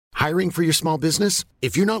Hiring for your small business?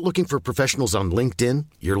 If you're not looking for professionals on LinkedIn,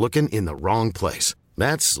 you're looking in the wrong place.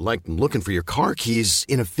 That's like looking for your car keys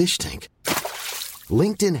in a fish tank.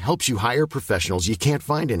 LinkedIn helps you hire professionals you can't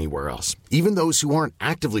find anywhere else, even those who aren't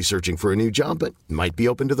actively searching for a new job but might be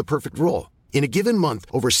open to the perfect role. In a given month,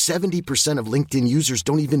 over 70% of LinkedIn users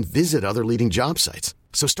don't even visit other leading job sites.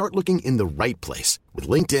 So start looking in the right place. With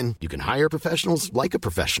LinkedIn, you can hire professionals like a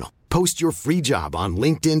professional. Post your free job on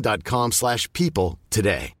linkedin.com/people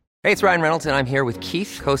today. Hey, it's Ryan Reynolds, and I'm here with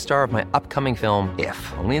Keith, co-star of my upcoming film, If,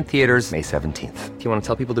 only in theaters May 17th. Do you want to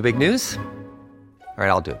tell people the big news? All right,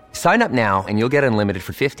 I'll do it. Sign up now and you'll get unlimited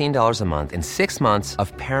for $15 a month and 6 months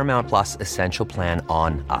of Paramount Plus Essential Plan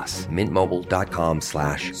on us.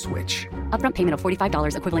 MintMobile.com/switch. Upfront payment of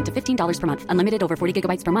 $45 equivalent to $15 per month. Unlimited over 40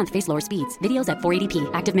 gigabytes per month. Face lower speeds. Videos at 480p.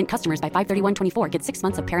 Active Mint customers by 531.24 get 6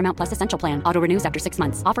 months of Paramount Plus Essential Plan. Auto renews after 6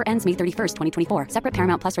 months. Offer ends May 31st, 2024. Separate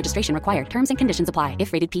Paramount Plus registration required. Terms and conditions apply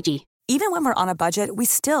if rated PG. Even when we're on a budget, we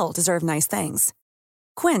still deserve nice things.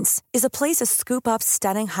 Quince is a place to scoop up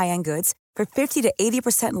stunning high-end goods for 50 to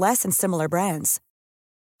 80% less than similar brands.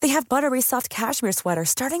 They have buttery soft cashmere sweaters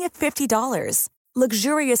starting at $50,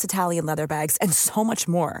 luxurious Italian leather bags, and so much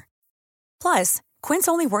more. Plus, Quince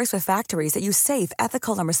only works with factories that use safe,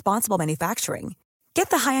 ethical, and responsible manufacturing.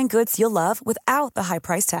 Get the high-end goods you'll love without the high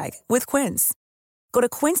price tag with Quince. Go to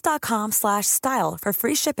quince.com/style for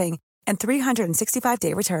free shipping and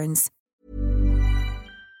 365-day returns.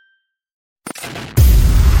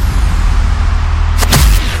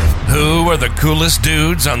 Who are the coolest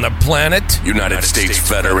dudes on the planet? United States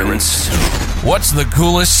veterans. What's the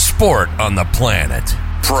coolest sport on the planet?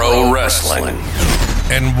 Pro wrestling.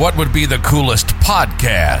 And what would be the coolest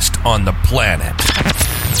podcast on the planet?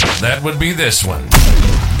 That would be this one.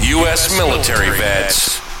 U.S. military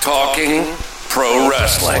vets talking pro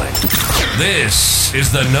wrestling. This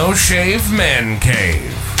is the No Shave Man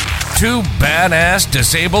Cave. Two badass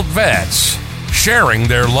disabled vets sharing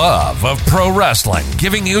their love of pro wrestling,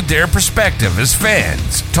 giving you their perspective as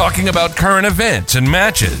fans, talking about current events and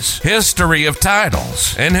matches, history of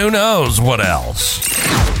titles, and who knows what else.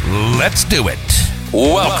 Let's do it.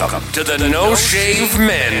 Welcome to the No Shave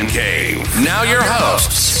Men Cave. Now your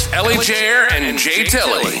hosts, Ellie Jair and Jay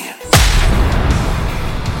Tilley.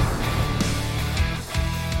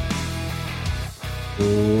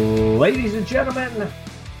 Ladies and gentlemen,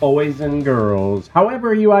 boys and girls,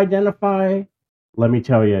 however you identify, let me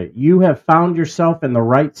tell you, you have found yourself in the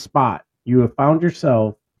right spot. You have found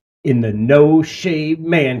yourself in the No Shave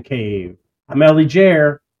Man Cave. I'm Ellie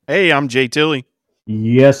Jair. Hey, I'm Jay Tilley.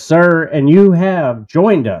 Yes, sir. And you have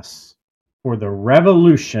joined us for the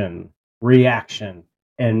Revolution reaction.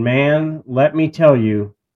 And man, let me tell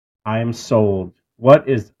you, I am sold. What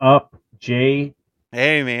is up, Jay?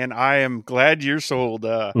 Hey, man, I am glad you're sold.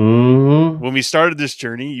 When we started this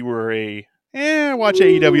journey, you were watch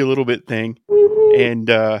AEW a little bit thing. And,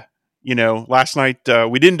 last night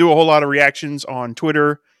we didn't do a whole lot of reactions on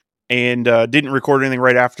Twitter and didn't record anything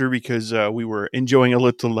right after because we were enjoying a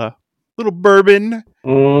little bourbon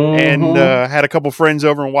and had a couple friends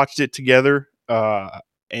over and watched it together.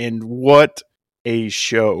 And what a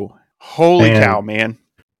show. Holy cow, man.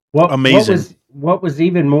 Amazing. What was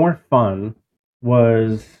even more fun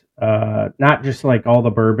was not just like all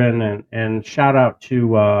the bourbon and shout out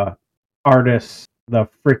to artists, the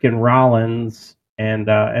freaking Rollins and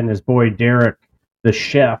his boy Derek, the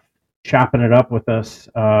chef, chopping it up with us.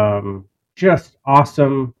 Just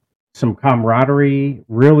awesome. Some camaraderie.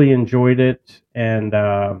 Really enjoyed it. And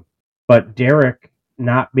but Derek,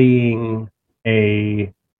 not being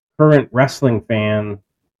a current wrestling fan,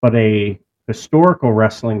 but a historical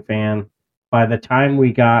wrestling fan, by the time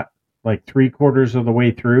we got like 3/4 of the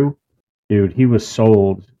way through, dude, he was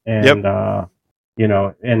sold. And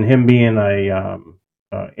and him being a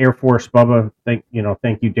Air Force Bubba, thank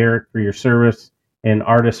you, Derek, for your service. And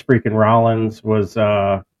artist freaking Rollins was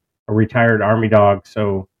a retired Army dog,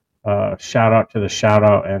 so shout out to the shout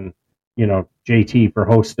out, and JT for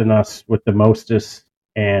hosting us with the mostest.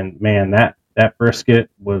 And man, that brisket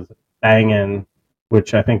was banging,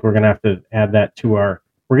 which I think we're gonna have to add that to our.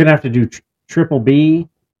 We're gonna have to do triple B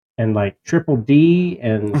and like triple D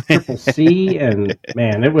and triple C, and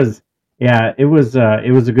man, it was a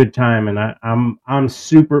good time, and I'm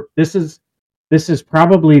super. This is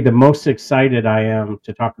probably the most excited I am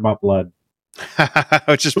to talk about blood.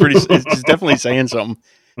 Which is it's definitely saying something.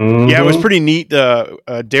 Mm-hmm. Yeah, it was pretty neat.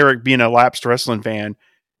 Derek being a lapsed wrestling fan,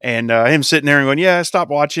 and him sitting there and going, "Yeah, I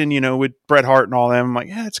stopped watching." With Bret Hart and all them. I'm like,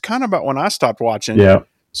 "Yeah, it's kind of about when I stopped watching." Yeah.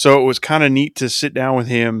 So it was kind of neat to sit down with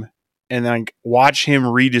him and like watch him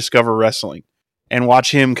rediscover wrestling, and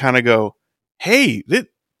watch him kind of go, "Hey,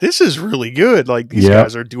 this is really good. Like, these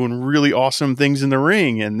guys are doing really awesome things in the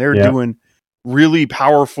ring, and they're doing really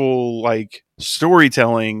powerful, like,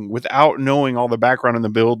 storytelling without knowing all the background in the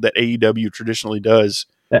build that AEW traditionally does.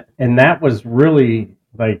 And that was really,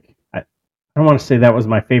 like, I don't want to say that was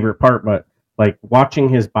my favorite part, but, like, watching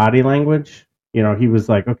his body language, you know, he was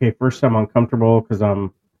like, okay, first I'm uncomfortable because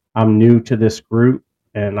I'm new to this group,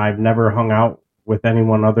 and I've never hung out with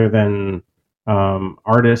anyone other than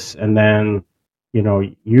artists. And then, you know,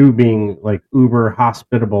 you being, like, uber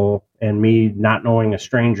hospitable and me not knowing a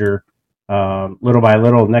stranger, little by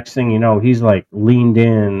little, next thing you know, he's, like, leaned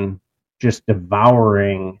in, just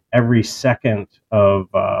devouring every second of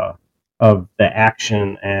the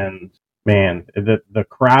action. And man, the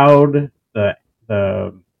crowd,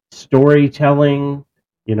 the storytelling,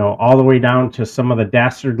 you know, all the way down to some of the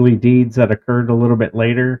dastardly deeds that occurred a little bit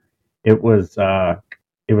later. It was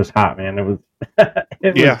hot, man. It was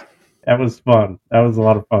that was fun. That was a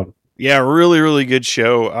lot of fun. Yeah, really, really good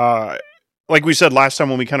show. Like we said last time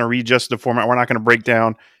when we kind of readjusted the format, we're not going to break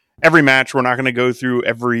down every match. We're not going to go through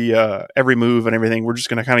every move and everything. We're just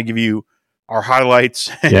going to kind of give you our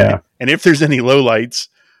highlights. Yeah. And if there's any lowlights.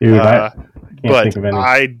 Dude, but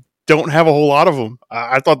I don't have a whole lot of them.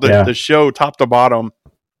 I thought the show top to bottom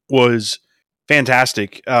was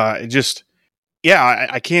fantastic. I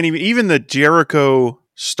can't even the Jericho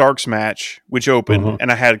Starks match, which opened,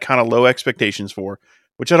 and I had kind of low expectations for,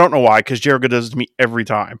 which I don't know why, because Jericho does it to me every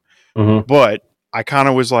time. But I kind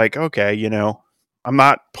of was like, okay, you know, I'm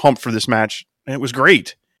not pumped for this match. And it was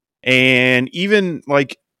great. And even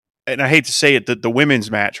like, and I hate to say it, the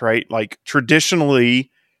women's match, right? Like,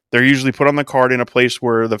 traditionally, they're usually put on the card in a place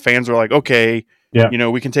where the fans are like, okay, you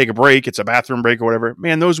know, we can take a break. It's a bathroom break or whatever.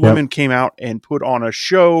 Man, those women came out and put on a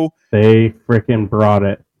show. They freaking brought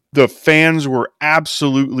it. The fans were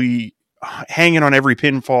absolutely hanging on every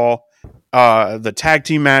pinfall. The tag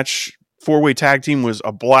team match, 4-way tag team, was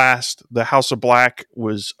a blast. The House of Black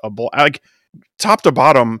was a blast. Like, top to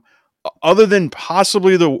bottom, other than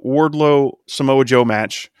possibly the Wardlow Samoa Joe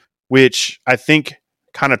match, which I think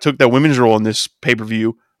kind of took that women's role in this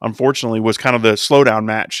pay-per-view, unfortunately, was kind of the slowdown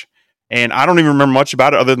match. And I don't even remember much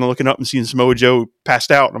about it other than looking up and seeing Samoa Joe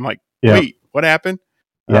passed out. And I'm like, wait, what happened?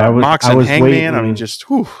 Yeah, Mox and Hangman, I mean, just,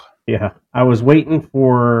 whew. Yeah, I was waiting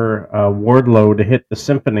for Wardlow to hit the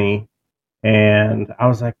symphony, and I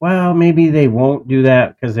was like, well, maybe they won't do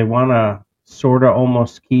that because they want to sort of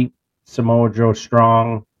almost keep Samoa Joe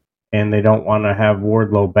strong, and they don't want to have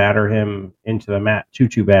Wardlow batter him into the mat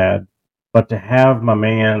too bad. But to have my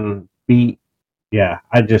man beat,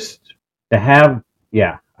 I'm just,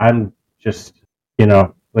 you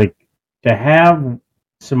know, like, to have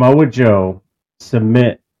Samoa Joe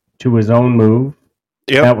submit to his own move,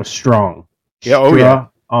 that was strong.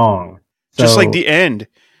 Strong. Just like the end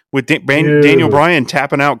with Daniel Bryan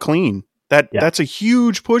tapping out clean. That's a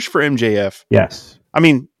huge push for MJF. Yes. I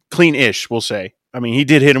mean, clean-ish, we'll say. I mean, he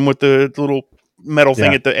did hit him with the little metal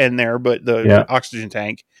thing at the end there, but the oxygen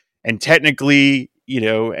tank. And technically, you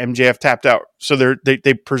know, MJF tapped out. So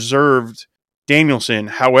they preserved Danielson.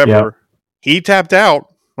 However, he tapped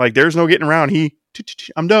out. Like, there's no getting around.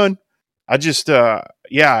 I'm done. I just,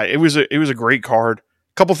 it was a great card.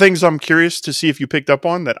 A couple things I'm curious to see if you picked up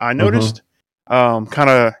on that I noticed. Kind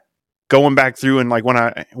of going back through, and like when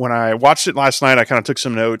I watched it last night, I kind of took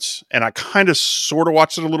some notes, and I kind of sort of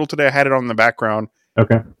watched it a little today. I had it on in the background.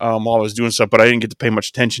 Okay. While I was doing stuff, but I didn't get to pay much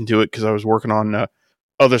attention to it because I was working on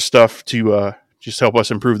other stuff to just help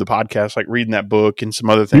us improve the podcast, like reading that book and some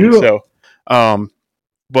other things. So,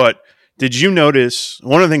 but did you notice,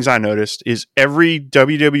 one of the things I noticed is every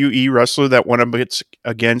WWE wrestler that went up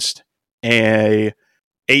against a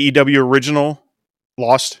AEW original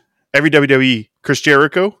lost. Every WWE, Chris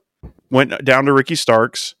Jericho went down to Ricky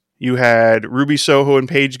Starks. You had Ruby Soho and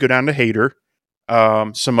Paige go down to Hayter.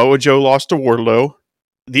 Samoa Joe lost to Wardlow.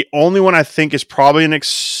 The only one I think is probably an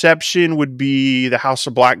exception would be the House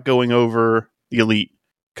of Black going over the Elite,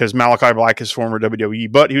 because Malachi Black is former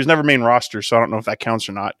WWE, but he was never main roster, so I don't know if that counts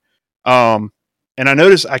or not. And I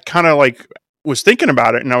noticed, I kind of like was thinking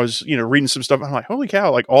about it, and I was, you know, reading some stuff. I'm like, holy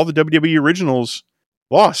cow, like all the WWE originals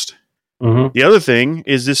lost. The other thing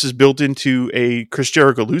is this is built into a Chris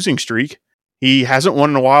Jericho losing streak. He hasn't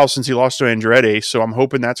won in a while since he lost to Andrade, so I'm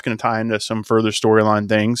hoping that's going to tie into some further storyline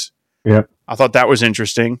things. Yep. I thought that was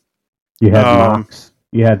interesting. You had Mox.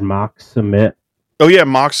 You had Mox submit. Oh yeah,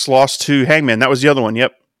 Mox lost to Hangman. That was the other one.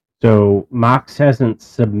 Yep. So Mox hasn't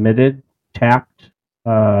submitted, tapped.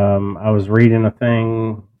 I was reading a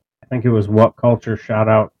thing. I think it was What Culture. Shout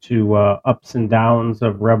out to Ups and Downs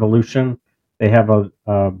of Revolution. They have a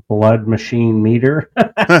blood machine meter.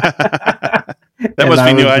 That must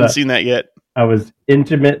be new. I hadn't seen that yet. I was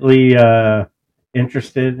intimately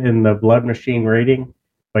interested in the Blood Machine rating,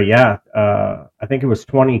 but yeah, I think it was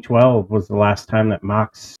 2012 was the last time that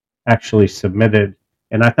Mox actually submitted,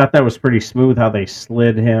 and I thought that was pretty smooth how they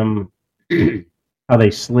slid him,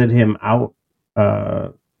 out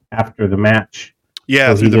after the match.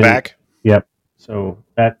 Yeah, So through the back. Yep. So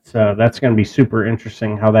that's going to be super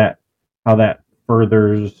interesting how that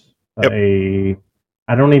furthers a.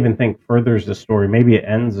 I don't even think furthers the story. Maybe it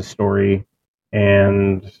ends the story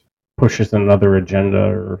and pushes another agenda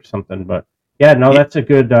or something. But yeah, no, that's a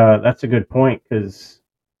good point because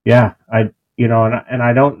yeah, and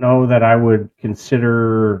I don't know that I would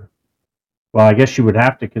consider. Well, I guess you would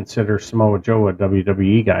have to consider Samoa Joe a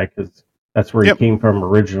WWE guy because that's where he came from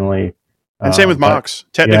originally. And same with Mox.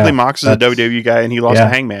 Technically, Mox is a WWE guy, and he lost to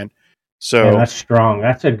Hangman. So that's strong.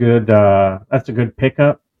 That's a good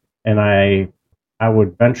pickup, and I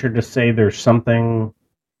would venture to say there's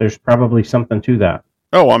probably something to that.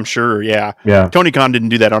 Oh, I'm sure. Yeah. Yeah. Tony Khan didn't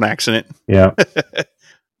do that on accident. Yeah.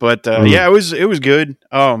 But yeah, it was good.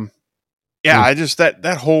 I just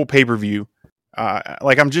that whole pay-per-view,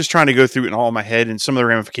 like I'm just trying to go through it in all my head and some of the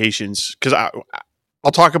ramifications because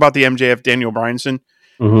I'll talk about the MJF Daniel Bryanson.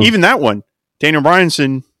 Mm-hmm. Even that one, Daniel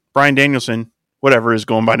Bryanson, Bryan Danielson, whatever is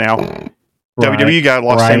going by now. WWE guy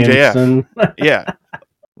lost to MJF. Yeah.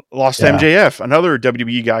 Lost to MJF, another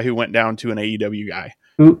WWE guy who went down to an AEW guy.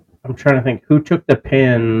 I'm trying to think who took the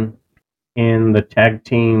pin in the tag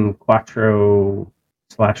team Quattro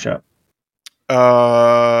Slash-Up.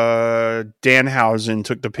 Danhausen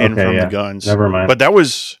took the pin from the Guns. Never mind. But that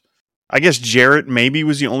was, I guess Jarrett maybe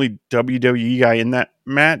was the only WWE guy in that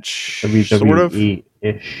match.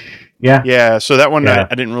 WWE-ish. Yeah. Yeah. So that one I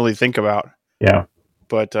didn't really think about. Yeah.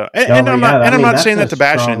 But I'm not saying that to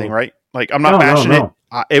bash anything, right? Like I'm not bashing it.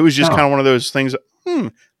 It was just kind of one of those things.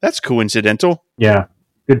 That's coincidental. Yeah.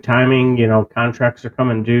 Good timing. Contracts are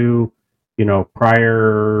coming due.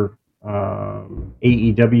 Prior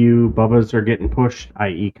AEW Bubba's are getting pushed,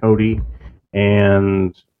 i.e. Cody.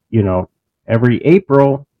 And, every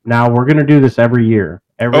April, now we're going to do this every year.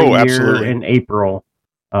 Every year absolutely. In April,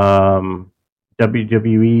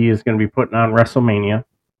 WWE is going to be putting on WrestleMania.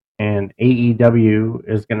 And AEW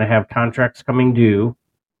is going to have contracts coming due.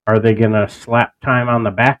 Are they going to slap time on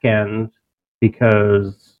the back end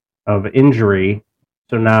because of injury?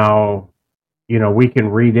 So now, we can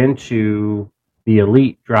read into the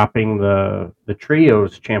Elite dropping the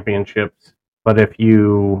Trios championships. But if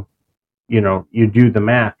you do the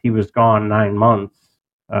math, he was gone 9 months.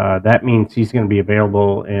 That means he's going to be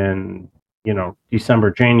available in,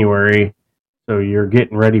 December, January. So you're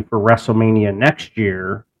getting ready for WrestleMania next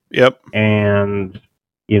year. Yep. And,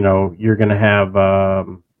 you're going to have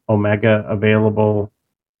Omega available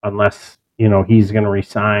unless, he's going to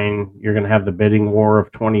resign. You're going to have the bidding war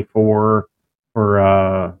of 24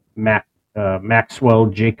 for Maxwell,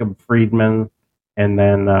 Jacob Friedman. And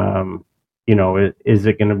then, is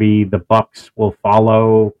it going to be the Bucks will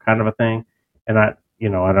follow kind of a thing? And I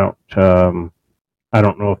don't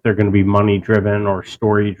know if they're going to be money driven or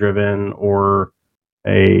story driven or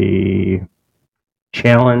a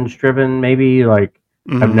challenge driven, maybe. Like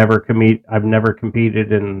I've never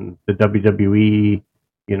competed in the WWE.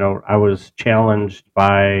 I was challenged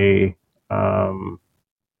by the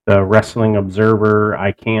Wrestling Observer.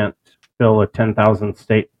 I can't fill a 10,000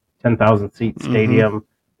 seat stadium.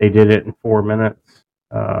 They did it in 4 minutes.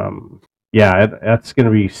 That's going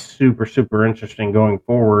to be super, super interesting going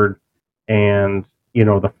forward. And,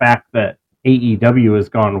 the fact that AEW has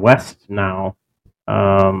gone west now, they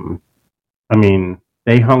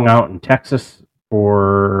hung out in Texas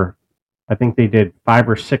for, I think they did 5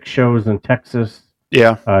 or 6 shows in Texas.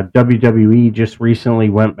 Yeah. WWE just recently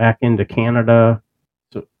went back into Canada.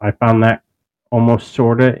 So I found that almost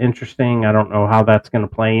sort of interesting. I don't know how that's going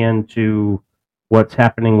to play into what's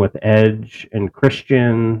happening with Edge and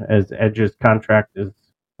Christian as Edge's contract is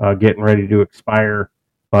getting ready to expire.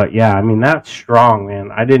 But yeah, that's strong,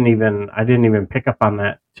 man. I didn't even pick up on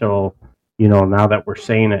that till, now that we're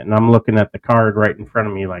saying it, and I'm looking at the card right in front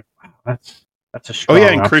of me, like, wow, that's a strong. Oh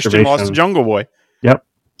yeah, and Christian lost to Jungle Boy. Yep.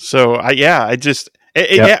 So I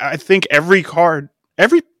think every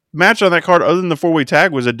match on that card, other than the 4-way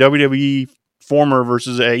tag, was a WWE former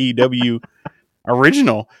versus AEW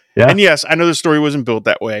original. Yeah. And yes, I know the story wasn't built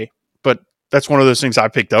that way, but that's one of those things I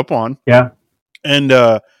picked up on. Yeah. And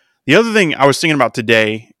the other thing I was thinking about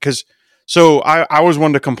today, because I was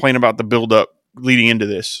one to complain about the build-up leading into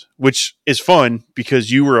this, which is fun because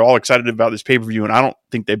you were all excited about this pay-per-view, and I don't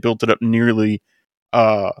think they built it up nearly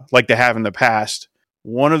like they have in the past.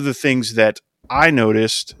 One of the things that I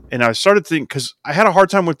noticed, and I started thinking, because I had a hard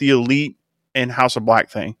time with the Elite and House of Black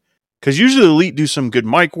thing, Because usually the Elite do some good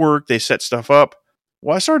mic work. They set stuff up.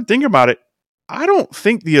 Well, I started thinking about it. I don't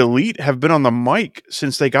think the Elite have been on the mic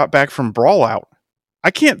since they got back from Brawl Out. I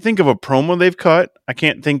can't think of a promo they've cut. I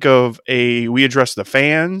can't think of a We Address the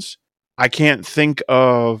Fans. I can't think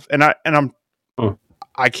of,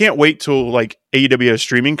 I can't wait till like AEW is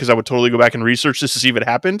streaming because I would totally go back and research this to see if it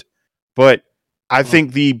happened. But I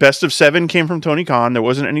think the best of 7 came from Tony Khan. There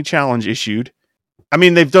wasn't any challenge issued. I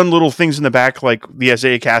mean, they've done little things in the back, like the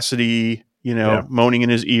Isaiah Cassidy, moaning in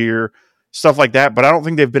his ear, stuff like that. But I don't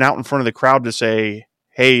think they've been out in front of the crowd to say,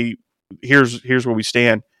 "Hey, here's where we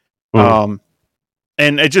stand." And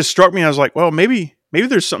it just struck me. I was like, "Well, maybe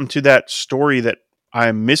there's something to that story that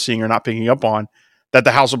I'm missing or not picking up on, that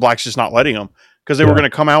the House of Black's just not letting them, because they were going to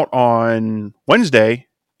come out on Wednesday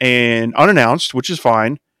and unannounced, which is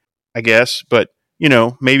fine, I guess. But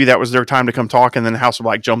maybe that was their time to come talk, and then the House of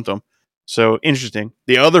Black jumped them." So interesting.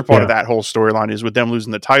 The other part of that whole storyline is with them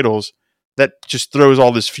losing the titles. That just throws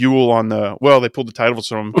all this fuel on they pulled the titles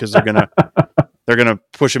from them because they're gonna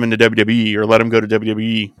push them into WWE or let them go to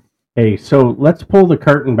WWE. Hey, so let's pull the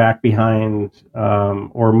curtain back behind,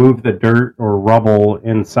 or move the dirt or rubble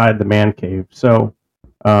inside the man cave. So,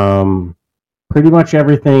 pretty much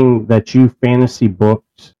everything that you fantasy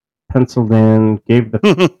booked, penciled in, gave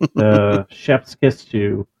the chef's kiss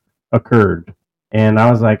to, occurred. And I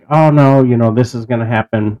was like, oh no, this is going to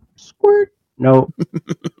happen. Squirt. No.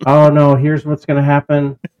 Oh no, here's what's going to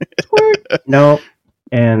happen. Squirt. No.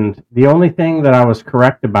 And the only thing that I was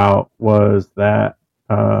correct about was that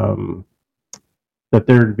that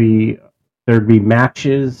there'd be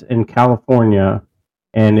matches in California,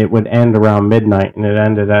 and it would end around midnight, and it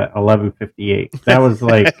ended at 11:58. That was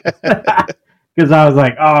like, because I was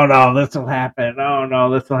like, oh no, this will happen. Oh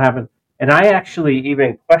no, this will happen. And I actually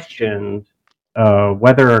even questioned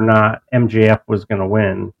whether or not MJF was going to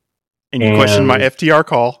win. And you questioned my FTR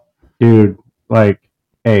call. Dude, like,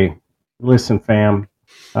 hey, listen, fam.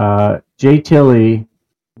 Jay Tilly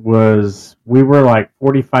we were like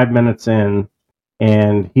 45 minutes in,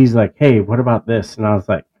 and he's like, hey, what about this? And I was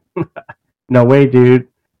like, no way, dude.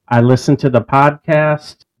 I listened to the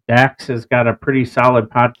podcast. Dax has got a pretty solid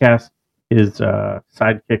podcast. His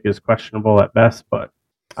sidekick is questionable at best, but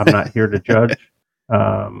I'm not here to judge.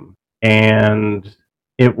 And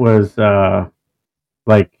it was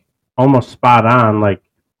like almost spot on. Like,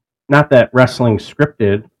 not that wrestling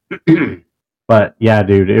scripted, but yeah,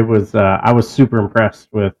 dude, it was. I was super impressed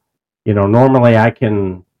with. Normally I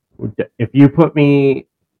can, if you put me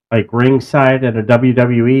like ringside at a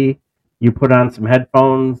WWE, you put on some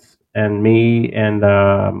headphones, and me and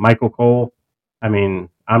Michael Cole. I mean,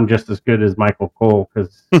 I'm just as good as Michael Cole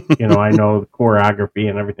because I know the choreography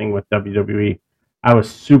and everything with WWE. I was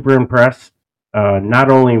super impressed, not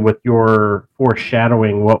only with your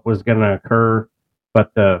foreshadowing what was going to occur,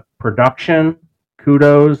 but the production.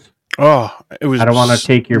 Kudos. Oh, it was. I don't want to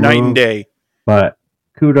take your night move, and day, but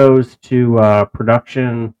kudos to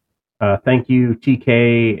production. Thank you,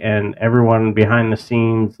 TK, and everyone behind the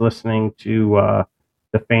scenes listening to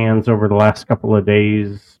the fans over the last couple of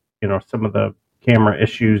days. Some of the camera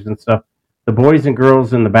issues and stuff. The boys and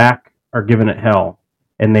girls in the back are giving it hell,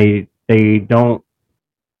 and they don't.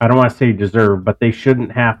 I don't want to say deserve, but they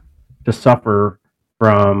shouldn't have to suffer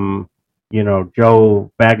from,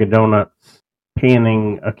 Joe Bag of Donuts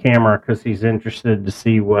panning a camera because he's interested to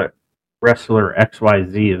see what wrestler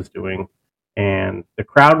XYZ is doing. And the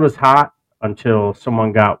crowd was hot until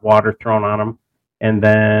someone got water thrown on them. And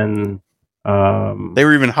then they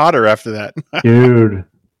were even hotter after that. Dude,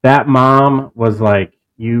 that mom was like,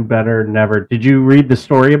 you better never. Did you read the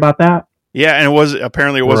story about that? Yeah, and it wasn't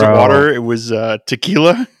water, it was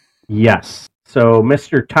tequila. Yes. So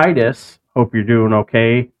Mr. Titus, hope you're doing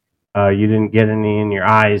okay. You didn't get any in your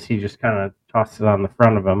eyes. He just kind of tossed it on the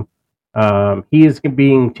front of him. He is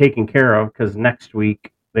being taken care of because next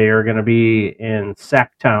week they are going to be in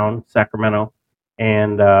Sacktown, Sacramento,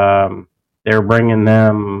 and they're bringing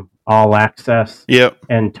them all access. Yep.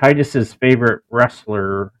 And Titus's favorite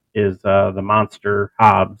wrestler is the Monster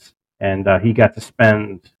Hobbs, and he got to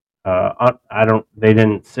spend. They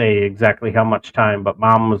didn't say exactly how much time, but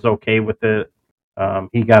Mom was okay with it.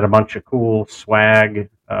 He got a bunch of cool swag.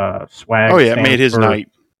 Oh yeah, it made his night.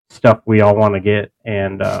 Stuff we all want to get,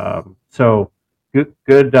 and so good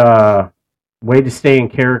way to stay in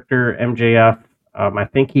character, MJF. I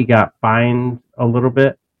think he got fined a little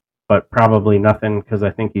bit, but probably nothing because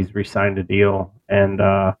I think he's re-signed a deal and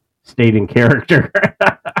stayed in character.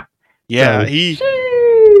 Yeah, so,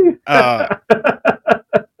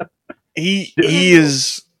 he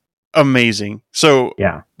is amazing. So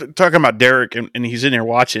yeah, talking about Derek, and he's in there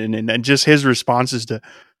watching, and just his responses to,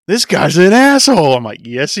 this guy's an asshole. I'm like,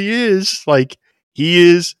 yes, he is. Like, he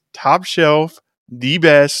is top shelf, the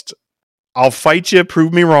best. I'll fight you,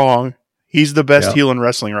 prove me wrong. He's the best heel in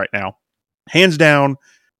wrestling right now. Hands down.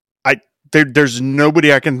 There's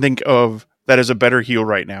nobody I can think of that is a better heel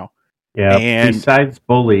right now. Yeah, and besides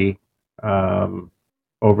Bully,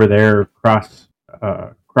 over there, cross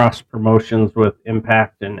promotions with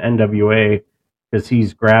Impact and NWA, because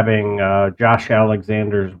he's grabbing Josh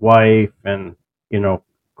Alexander's wife and,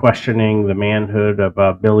 questioning the manhood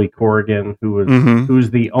of Billy Corrigan, who's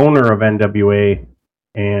the owner of NWA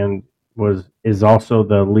and is also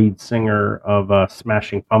the lead singer of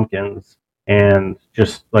Smashing Pumpkins, and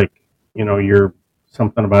just like, you're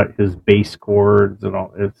something about his bass chords and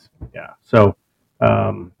all. So,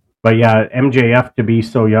 but yeah, MJF to be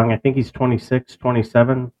so young, I think he's 26,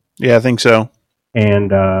 27. Yeah, I think so.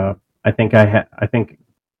 And I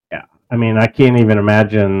can't even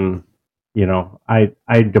imagine,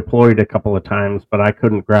 I deployed a couple of times, but I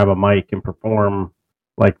couldn't grab a mic and perform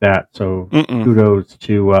like that. So kudos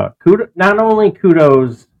to, not only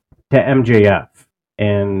kudos to MJF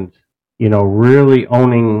and, really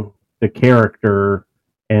owning the character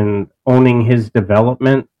and owning his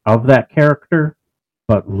development of that character,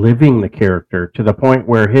 but living the character to the point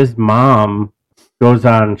where his mom goes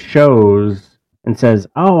on shows and says,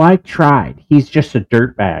 "Oh, I tried. He's just a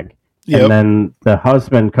dirtbag." Yep. And then the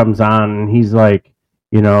husband comes on and he's like,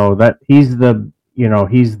 that he's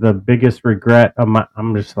the biggest regret of my.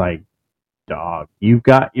 I'm just like, dog, you've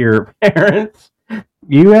got your parents.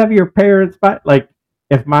 You have your parents, but like,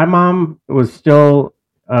 if my mom was still,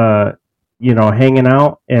 hanging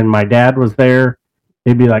out and my dad was there,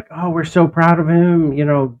 they'd be like, "Oh, we're so proud of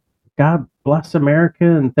him. God bless America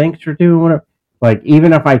and thanks for doing whatever." Like,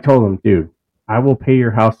 even if I told him, "Dude, I will pay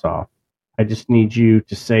your house off. I just need you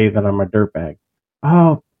to say that I'm a dirtbag."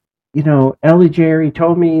 "Oh, Ellie Jerry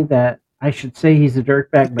told me that I should say he's a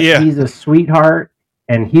dirtbag, but he's a sweetheart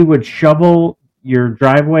and he would shovel your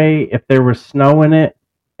driveway if there was snow in it.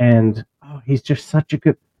 And he's just such a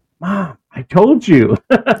good mom. I told you."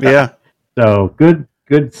 Yeah. So good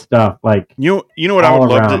stuff. Like, you know what I would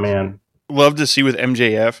love to see with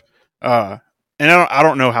MJF. And I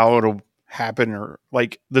don't know how it'll happen, or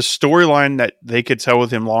like the storyline that they could tell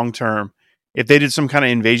with him long term. If they did some kind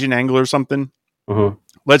of invasion angle or something,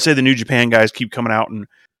 let's say the New Japan guys keep coming out and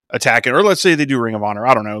attacking, or let's say they do Ring of Honor.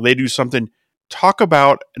 I don't know. They do something. Talk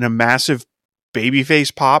about a massive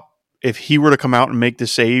babyface pop if he were to come out and make the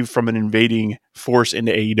save from an invading force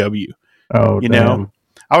into AEW. Oh, damn.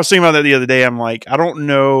 I was thinking about that the other day. I'm like, I don't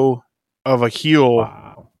know of a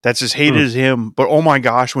heel that's as hated as him, but oh my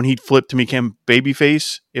gosh, when he flipped to become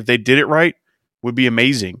babyface, if they did it right, would be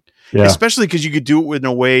amazing. Yeah. Especially because you could do it in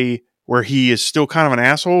a way where he is still kind of an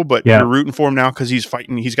asshole, but you're rooting for him now because he's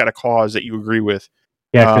fighting. He's got a cause that you agree with.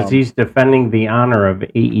 Yeah, because he's defending the honor of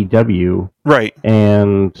AEW. Right.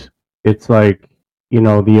 And it's like,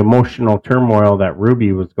 the emotional turmoil that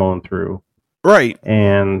Ruby was going through. Right.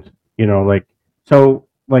 And,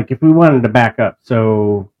 if we wanted to back up,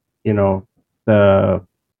 the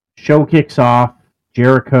show kicks off,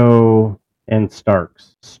 Jericho and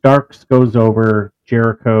Starks. Starks goes over,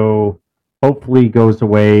 Jericho hopefully goes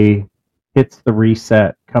away, hits the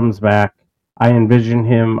reset, comes back. I envision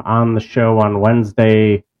him on the show on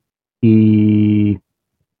Wednesday. I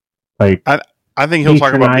think he'll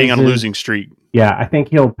talk about being on a losing streak. Yeah, I think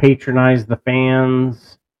he'll patronize the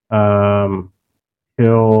fans.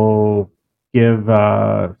 He'll give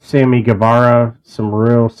Sammy Guevara some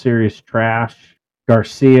real serious trash.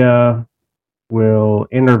 Garcia will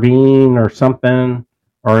intervene or something,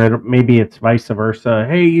 or maybe it's vice versa.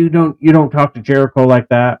 Hey, you don't talk to Jericho like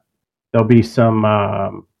that. There'll be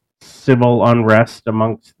some civil unrest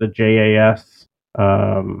amongst the JAS.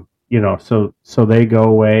 So they go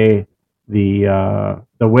away. The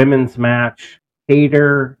women's match,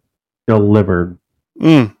 Hater delivered.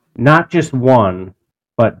 Not just one,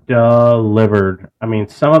 but delivered. I mean,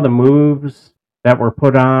 some of the moves that were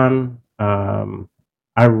put on,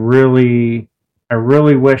 I really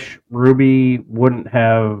wish Ruby wouldn't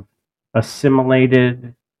have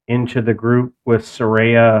assimilated into the group with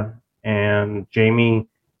Saraya and Jamie,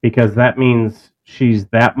 because that means she's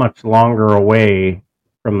that much longer away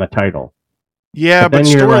from the title. Yeah, but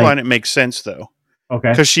storyline, it makes sense though.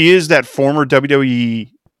 Okay. Because she is that former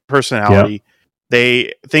WWE personality.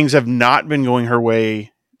 Yep. Things have not been going her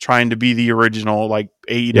way, trying to be the original, like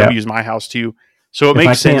AEW is my house too. So it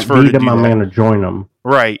makes sense for her to do that. I'm going to join them.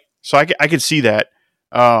 Right. So I could see that.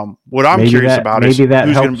 What I'm curious about is maybe that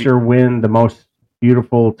helps her win the most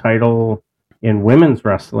beautiful title in women's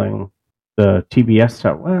wrestling, the TBS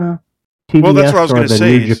title. TBS, well, that's what I was going to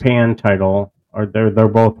say. New Japan title. or they're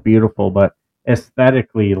both beautiful, but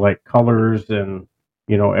aesthetically, like colors and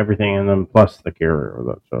everything, and then plus the carrier.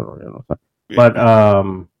 But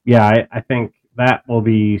I think that will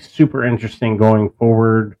be super interesting going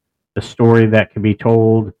forward. The story that can be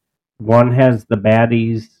told. One has the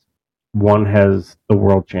baddies, one has the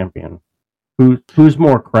world champion. Who's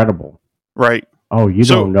more credible? Right. Oh, you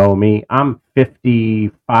don't know me. I'm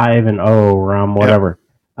 55-0, or I'm whatever. Yep.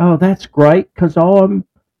 Oh, that's great because I'm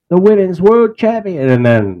the women's world champion. And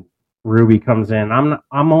then Ruby comes in.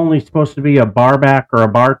 I'm only supposed to be a barback or a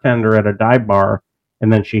bartender at a dive bar,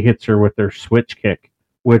 and then she hits her with her switch kick,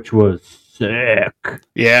 which was sick.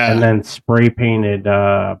 Yeah. And then spray painted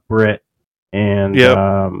Britt, and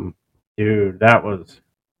dude, that was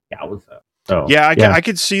so. Yeah, I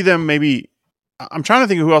could see them maybe. I'm trying to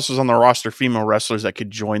think of who else was on the roster, female wrestlers that could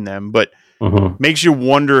join them, but makes you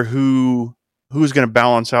wonder who's going to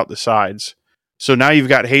balance out the sides. So now you've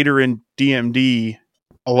got Hayter and DMD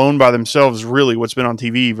alone by themselves, really what's been on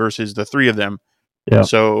TV versus the three of them. Yeah.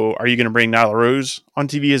 So are you going to bring Nyla Rose on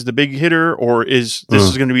TV as the big hitter, or is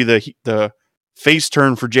this going to be the face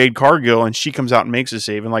turn for Jade Cargill and she comes out and makes a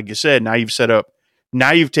save? And like you said, now you've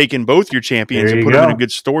taken both your champions and put them in a good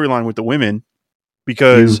storyline with the women,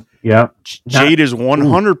 because Jade is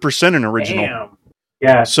 100% an original. Damn.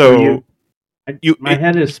 Yeah. So my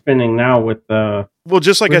head is spinning now with the. Well,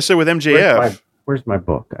 just like I said with MJF. Where's my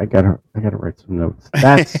book? I gotta write some notes.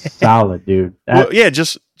 That's solid, dude.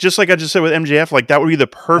 Just like I just said with MJF, like that would be the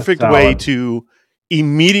perfect way to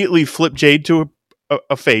immediately flip Jade to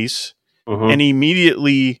a face and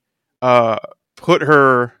immediately raise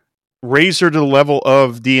her to the level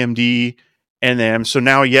of DMD and them. So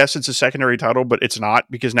now, yes, it's a secondary title, but it's not,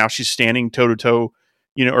 because now she's standing toe to toe,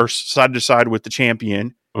 or side to side with the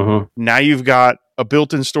champion. Now you've got a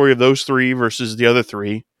built-in story of those three versus the other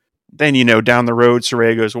three. Then, down the road,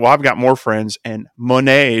 Saraya goes, well, I've got more friends, and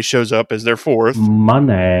Monet shows up as their fourth.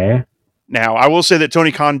 Monet. Now, I will say that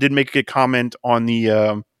Tony Khan did make a comment on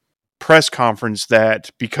the press conference that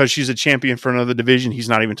because she's a champion for another division, he's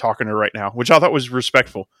not even talking to her right now, which I thought was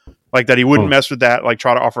respectful. Like that he wouldn't mess with that, like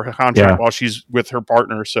try to offer her contract while she's with her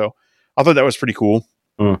partner. So I thought that was pretty cool.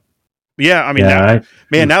 Yeah, I mean,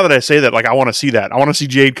 now that I say that, like, I want to see that. I want to see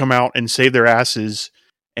Jade come out and save their asses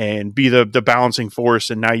and be the balancing force.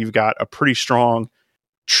 And now you've got a pretty strong,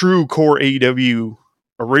 true core AEW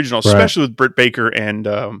original, especially with Britt Baker and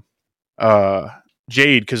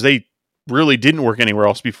Jade, because they really didn't work anywhere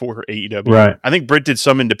else before AEW. Right. I think Britt did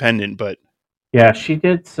some independent, but yeah, she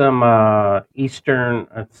did some Eastern.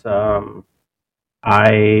 It's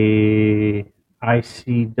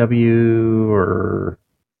ICW or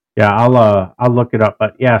I'll look it up.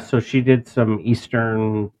 But yeah, so she did some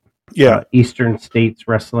Eastern States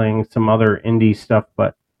wrestling, some other indie stuff.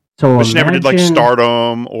 But she never did like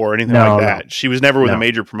Stardom or anything like that. No. She was never with a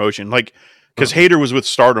major promotion, like because Hayter was with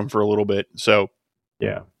Stardom for a little bit. So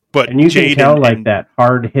yeah, but and you Jade can tell like that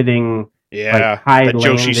hard hitting, like high that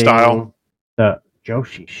Joshi style. The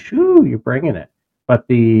Joshi, shoo, you're bringing it. But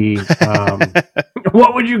the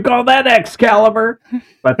what would you call that, Excalibur?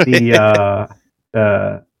 But the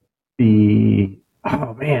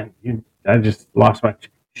oh man, I just lost my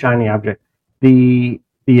shiny object. The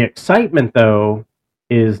excitement though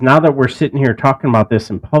is now that we're sitting here talking about this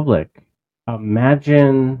in public.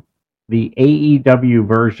 Imagine the AEW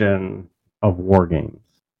version of War Games.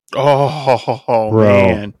 Oh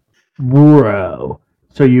man, bro.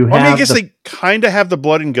 So you have. I guess they kind of have the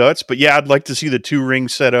blood and guts, but yeah, I'd like to see the 2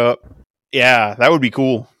 rings set up. Yeah, that would be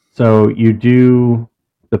cool. So you do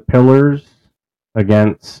the Pillars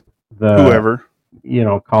against the whoever,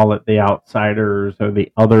 call it the Outsiders or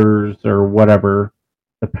the Others or whatever.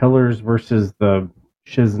 The Pillars versus the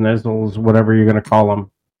Shiznizzles, whatever you're going to call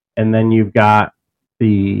them, and then you've got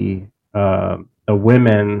the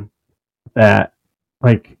women that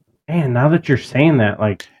like. Man, now that you're saying that,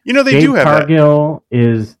 like, they Jade do have Cargill that.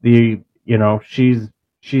 Is the,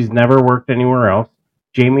 she's never worked anywhere else.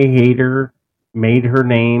 Jamie Hayter made her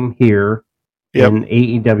name here in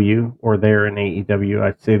AEW, or there in AEW.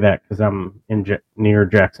 I say that because I'm near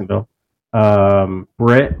Jacksonville.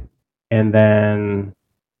 Britt, and then,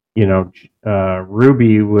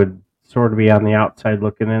 Ruby would sort of be on the outside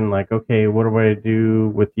looking in, like, okay, what do I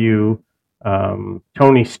do with you?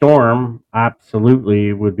 Tony Storm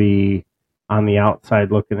absolutely would be on the outside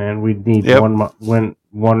looking in. We'd need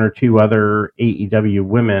one or two other AEW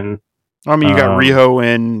women. I mean, you got Riho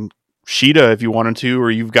and Shida if you wanted to, or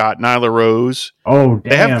you've got Nyla Rose. Oh, damn.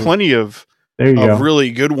 They have plenty of really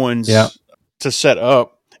good ones to set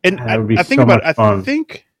up. And I think about it. I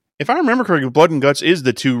think, if I remember correctly, Blood and Guts is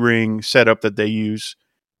the 2-ring setup that they use,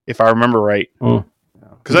 if I remember right.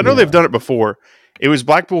 Because I know they've done it before. It was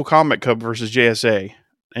Blackpool Combat Club versus JSA,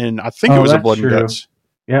 and I think it was a Blood and Guts.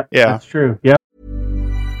 Yep, yeah, that's true. Yep.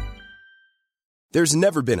 There's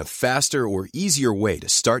never been a faster or easier way to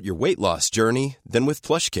start your weight loss journey than with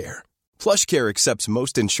PlushCare. PlushCare accepts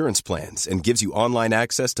most insurance plans and gives you online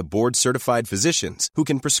access to board-certified physicians who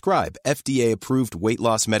can prescribe FDA-approved weight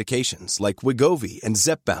loss medications like Wegovy and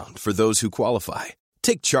Zepbound for those who qualify.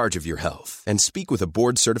 Take charge of your health and speak with a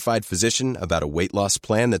board-certified physician about a weight loss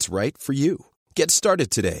plan that's right for you. Get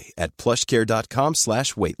started today at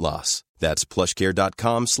plushcare.com/weightloss. That's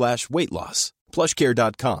plushcare.com/weightloss.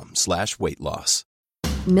 plushcare.com/weightloss.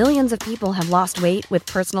 Millions of people have lost weight with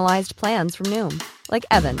personalized plans from Noom, like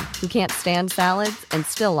Evan, who can't stand salads and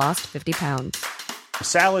still lost 50 pounds.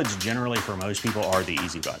 Salads generally for most people are the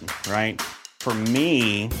easy button, right? For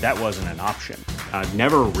me, that wasn't an option. I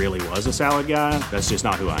never really was a salad guy. That's just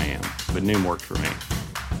not who I am. But Noom worked for me.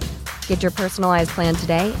 Get your personalized plan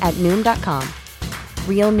today at Noom.com.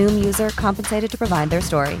 Real Noom user compensated to provide their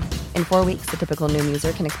story. In 4 weeks, the typical Noom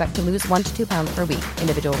user can expect to lose 1 to 2 pounds per week.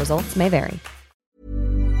 Individual results may vary.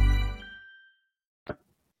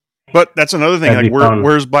 But that's another thing. Like,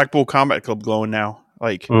 where's Blackpool Combat Club going now?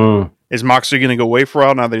 Like, is Moxley going to go away for a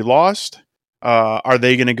while now they lost? Are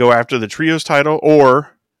they going to go after the trios title,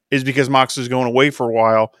 or is because Moxley's going away for a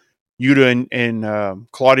while, Yuta and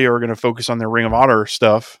Claudio are going to focus on their Ring of Honor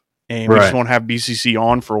stuff, and we just won't have BCC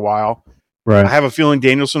on for a while. Right. I have a feeling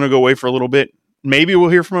Danielson will go away for a little bit. Maybe we'll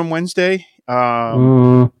hear from him Wednesday.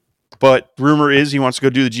 But rumor is he wants to go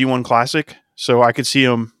do the G1 Classic, so I could see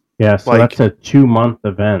him. Yeah, so that's a 2-month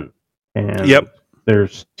event, and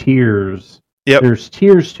there's tiers. There's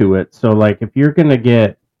tiers to it. So, like, if you're gonna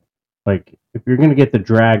get the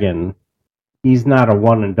Dragon, he's not a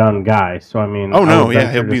one and done guy. So, I mean,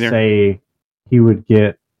 he'll be there. Say he would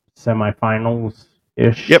get semifinals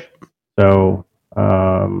ish. Yep. So,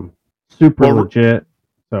 super legit.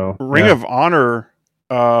 So, Ring of Honor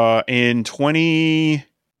in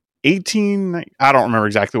 2018, I don't remember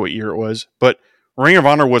exactly what year it was, but Ring of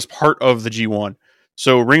Honor was part of the G1.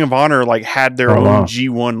 So Ring of Honor had their own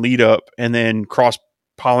G1 lead up and then cross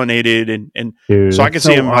pollinated and Dude, so I could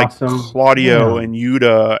see him awesome. like Claudio and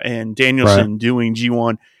Yuta and Danielson doing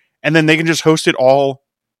G1, and then they can just host it all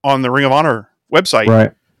on the Ring of Honor website.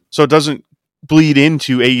 Right. So it doesn't bleed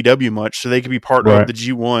into AEW much, so they could be part of the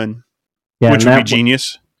G1, which would be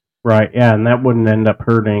genius. Right. Yeah, and that wouldn't end up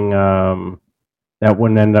hurting. That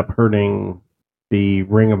wouldn't end up hurting the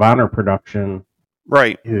Ring of Honor production.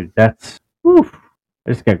 Right. Dude, that's. Oof,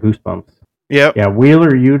 I just got goosebumps. Yep. Yeah,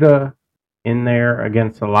 Wheeler Yuta in there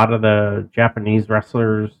against a lot of the Japanese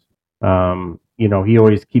wrestlers. He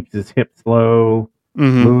always keeps his hips low,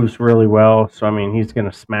 moves really well. So, I mean, he's going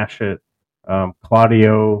to smash it.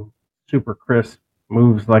 Claudio, super crisp,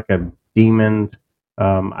 moves like a demon.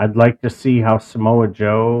 I'd like to see how Samoa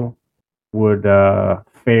Joe would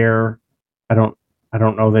fare. I don't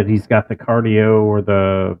know that he's got the cardio or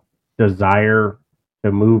the desire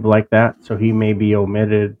to move like that, so he may be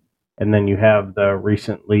omitted. And then you have the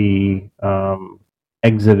recently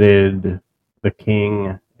exited the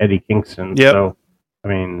King, Eddie Kingston. Yep. So, I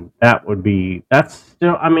mean, that's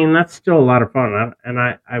still a lot of fun.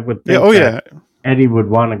 I would think Eddie would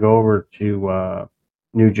want to go over to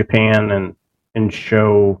New Japan and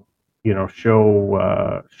show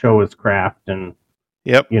his craft and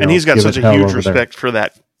and he's got such a huge respect for them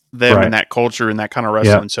and that culture and that kind of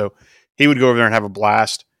wrestling. So he would go over there and have a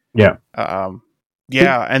blast. Yeah. And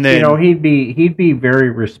then he'd be very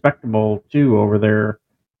respectable too over there.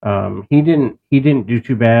 He didn't do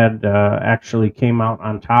too bad. Actually came out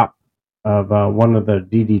on top of one of the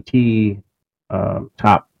DDT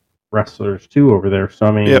top wrestlers too over there. So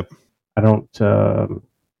I mean, I don't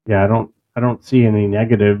see any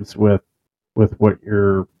negatives with what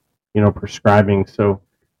you're prescribing. So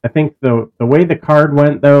I think the way the card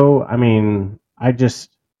went though, I mean,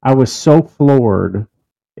 I was so floored,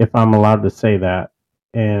 if I'm allowed to say that.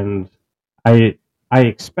 And I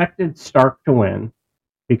expected Stark to win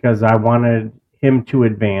because I wanted him to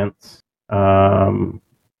advance and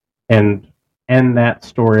end that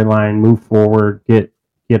storyline, move forward, get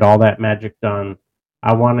all that magic done.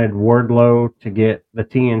 I wanted Wardlow to get the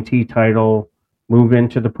TNT title, move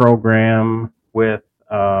into the program with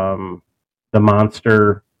the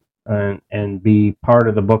Monster, and be part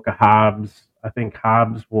of the Book of Hobbs. I think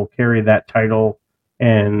Hobbs will carry that title,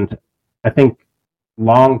 and I think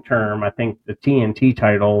long term, I think the TNT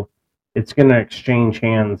title, it's going to exchange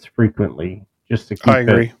hands frequently just to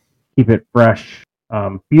keep it fresh.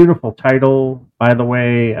 Beautiful title, by the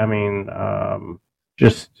way. I mean,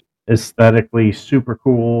 just aesthetically super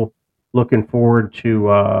cool. Looking forward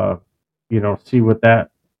to see what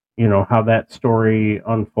that how that story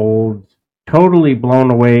unfolds. Totally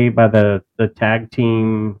blown away by the tag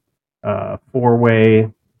team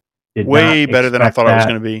 4-way. Way better than I thought it was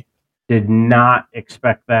going to be. Did not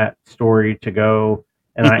expect that story to go.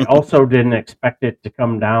 And I also didn't expect it to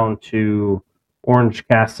come down to Orange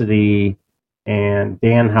Cassidy and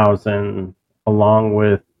Danhausen along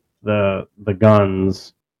with the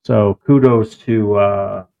Guns. So kudos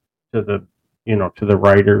to the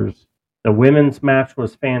writers. The women's match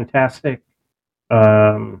was fantastic.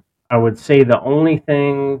 I would say the only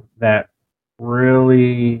thing that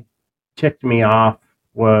really ticked me off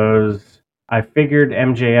was I figured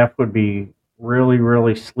MJF would be really,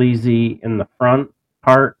 really sleazy in the front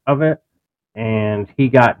part of it, and he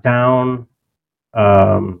got down.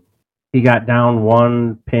 He got down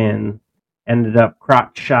one pin, ended up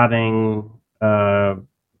crotch shotting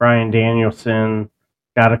Bryan Danielson,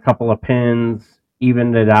 got a couple of pins,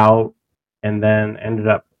 evened it out, and then ended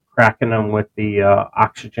up cracking him with the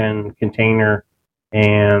oxygen container.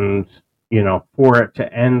 And for it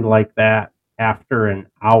to end like that after an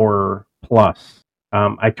hour plus,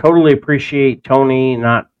 I totally appreciate Tony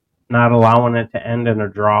not allowing it to end in a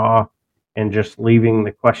draw and just leaving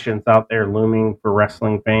the questions out there looming for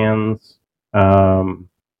wrestling fans.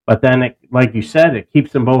 But then, like you said, it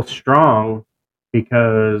keeps them both strong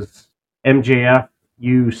because MJF,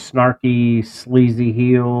 you snarky, sleazy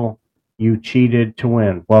heel, you cheated to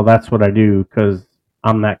win. Well, that's what I do because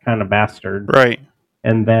I'm that kind of bastard. Right.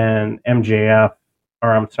 And then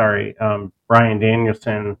Bryan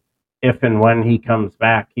Danielson, if and when he comes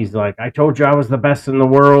back, he's like, I told you I was the best in the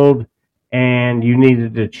world, and you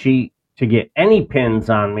needed to cheat to get any pins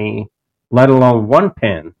on me, let alone one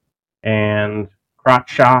pin. And crotch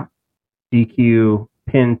shot, DQ,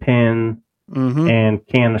 pin, and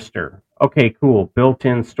canister. Okay, cool.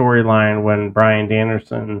 Built-in storyline when Bryan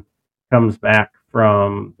Danielson comes back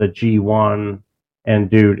from the G1. And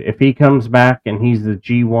dude, if he comes back and he's the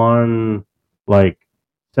G1 like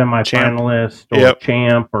semi-finalist or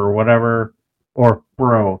champ or whatever, or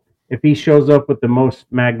bro, if he shows up with the most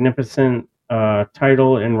magnificent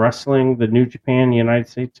title in wrestling, the New Japan United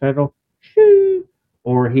States title,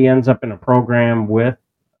 or he ends up in a program with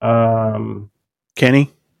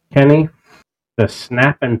Kenny, the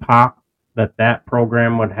snap and pop that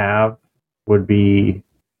program would have would be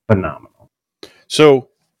phenomenal. So,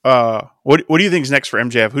 what do you think is next for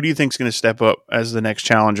MJF? Who do you think is going to step up as the next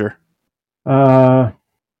challenger?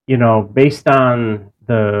 Based on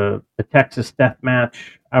the Texas Death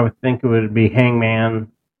Match, I would think it would be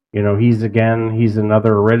Hangman. He's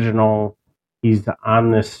another original. He's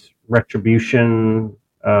on this Retribution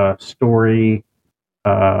story.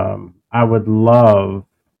 I would love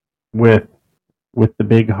with the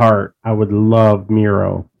big heart. I would love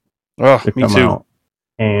Miro to me come too. Out.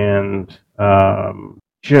 And I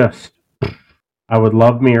would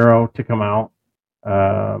love Miro to come out.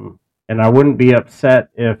 And I wouldn't be upset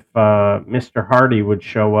if Mr. Hardy would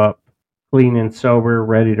show up clean and sober,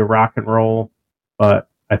 ready to rock and roll. But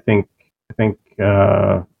I think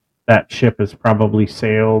that ship has probably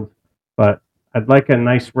sailed. But I'd like a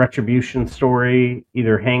nice Retribution story,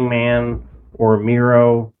 either Hangman or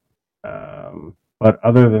Miro. But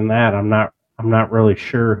other than that, I'm not really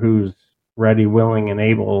sure who's ready, willing, and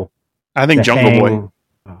able. I think Jungle Boy.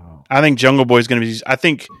 I think Jungle Boy is going to be. I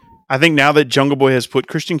think now that Jungle Boy has put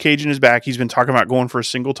Christian Cage in his back, he's been talking about going for a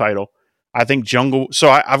single title. I think So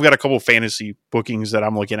I've got a couple fantasy bookings that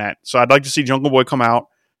I'm looking at. So I'd like to see Jungle Boy come out.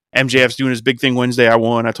 MJF's doing his big thing Wednesday. I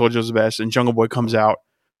won. I told you I was the best. And Jungle Boy comes out.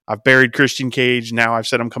 I've buried Christian Cage. Now I've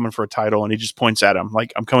said I'm coming for a title, and he just points at him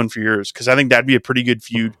like, I'm coming for yours. Because I think that'd be a pretty good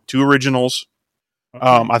feud. Two originals. Okay.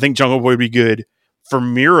 I think Jungle Boy would be good. For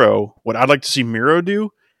Miro, what I'd like to see Miro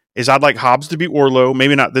do is I'd like Hobbs to beat Wardlow.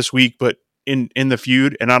 Maybe not this week, but in the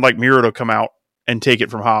feud. And I'd like Miro to come out and take it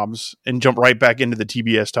from Hobbs and jump right back into the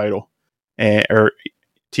TBS title. Or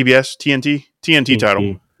TBS? TNT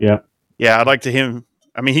title. Yeah. Yeah, I'd like to him.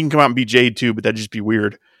 I mean, he can come out and beat Jade too, but that'd just be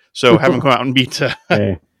weird. So have him come out and beat...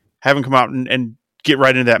 have him come out and get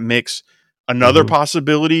right into that mix. Another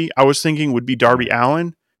possibility I was thinking would be Darby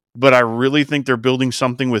Allin, but I really think they're building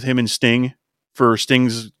something with him and Sting for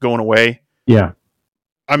Sting's going away. Yeah.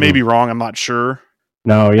 I may be wrong. I'm not sure.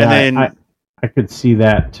 No, yeah. And then, I could see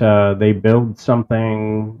that they build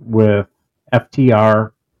something with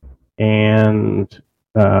FTR and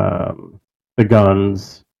the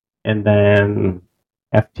Guns, and then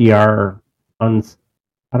FTR...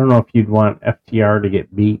 I don't know if you'd want FTR to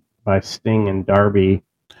get beat by Sting and Darby.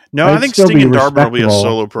 No, I think Sting and Darby will be a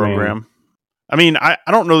solo program. I mean, I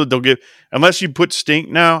don't know that they'll give... Unless you put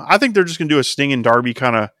Sting... No, I think they're just going to do a Sting and Darby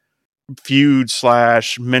kind of feud /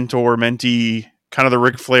 mentor-mentee kind of the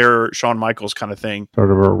Ric Flair, Shawn Michaels kind of thing.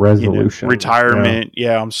 Sort of a resolution. Retirement.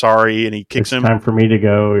 Yeah, I'm sorry. And he kicks him. It's time for me to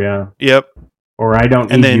go, yeah. Yep. Or I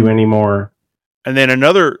don't need you anymore. And then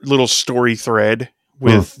another little story thread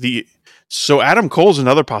with so Adam Cole's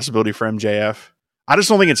another possibility for MJF. I just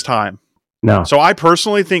don't think it's time. No. So I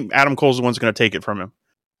personally think Adam Cole's the one that's going to take it from him.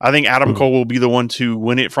 I think Adam Cole will be the one to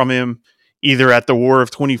win it from him, either at the War of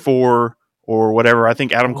 24 or whatever. I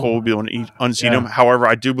think Adam Cole will be the one to unseat him. However,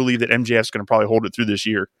 I do believe that MJF's going to probably hold it through this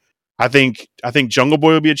year. I think Jungle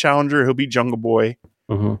Boy will be a challenger. He'll beat Jungle Boy.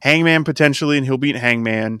 Hangman potentially, and he'll beat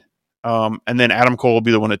Hangman. And then Adam Cole will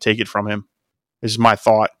be the one to take it from him. Is my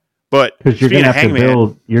thought. But because you're going to have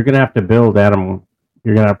to build Adam.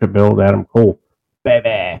 You're going to have to build Adam Cole,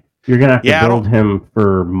 baby. You're going to have to build him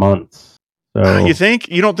for months. So you think?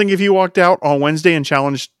 You don't think if he walked out on Wednesday and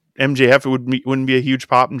challenged MJF, it wouldn't be a huge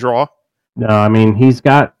pop and draw? No, I mean he's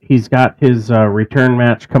got his return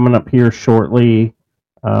match coming up here shortly.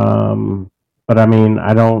 But I mean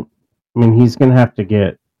he's going to have to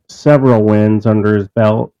get several wins under his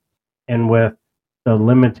belt, and with the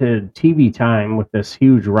limited TV time with this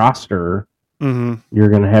huge roster, you're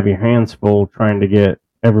going to have your hands full trying to get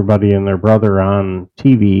everybody and their brother on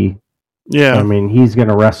TV. Yeah. I mean, he's going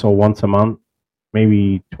to wrestle once a month,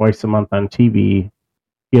 maybe twice a month on TV,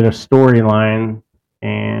 get a storyline,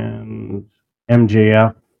 and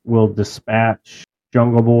MJF will dispatch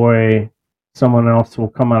Jungle Boy. Someone else will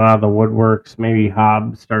come out of the woodworks. Maybe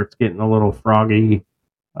Hobbs starts getting a little froggy.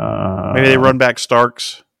 Maybe they run back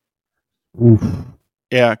Starks. Oof.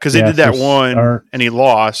 Yeah, because they did that one and he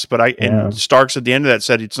lost. But and Starks at the end of that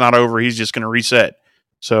said it's not over. He's just going to reset.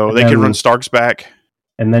 So they could run Starks back.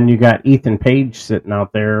 And then you got Ethan Page sitting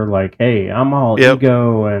out there like, hey, I'm all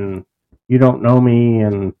ego and you don't know me.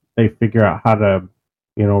 And they figure out how to,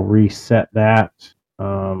 reset that.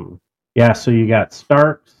 So you got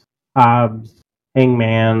Starks, Hobbs,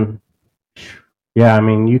 Hangman. Yeah, I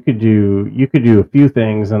mean, you could do a few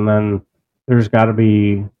things, and then there's got to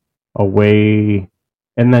be a way.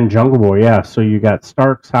 And then Jungle Boy, yeah. So you got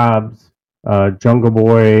Starks, Hobbs, Jungle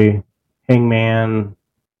Boy, Hangman,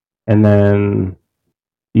 and then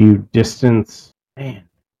you distance. Man,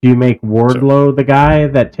 do you make Wardlow the guy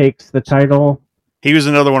that takes the title? He was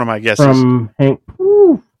another one of my guesses. From Hank.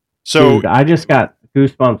 So dude, I just got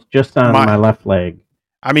goosebumps just on my left leg.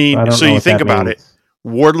 I mean, so you think about it.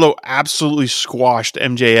 Wardlow absolutely squashed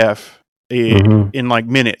MJF in like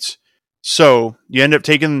minutes. So you end up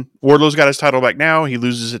taking Wardlow's got his title back now. He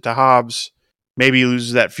loses it to Hobbs. Maybe he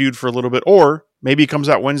loses that feud for a little bit, or maybe he comes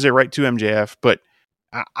out Wednesday right to MJF. But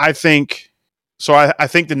I think so. I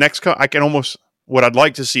think the next what I'd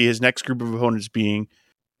like to see his next group of opponents being,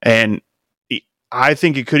 and I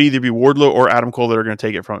think it could either be Wardlow or Adam Cole that are going to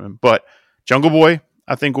take it from him. But Jungle Boy,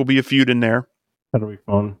 I think, will be a feud in there. That'll be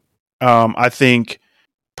fun. I think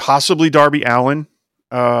possibly Darby Allin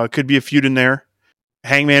could be a feud in there.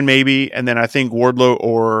 Hangman maybe, and then I think Wardlow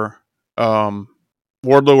or Adam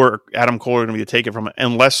Cole are going to be a take it from it,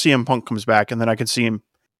 unless CM Punk comes back, and then I can see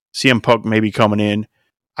CM Punk maybe coming in.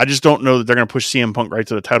 I just don't know that they're going to push CM Punk right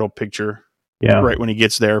to the title picture, right when he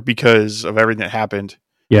gets there because of everything that happened.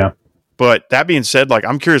 Yeah. But that being said, like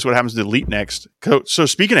I'm curious what happens to the Elite next. So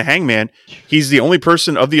speaking of Hangman, he's the only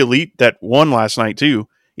person of the Elite that won last night too,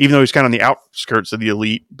 even though he's kind of on the outskirts of the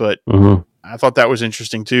Elite. But I thought that was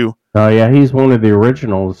interesting too. Oh yeah, he's one of the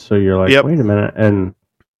originals. So you're like, wait a minute, and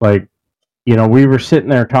like, we were sitting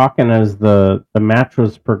there talking as the match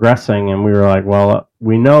was progressing, and we were like, well,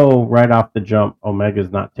 we know right off the jump,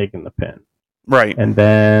 Omega's not taking the pin, right? And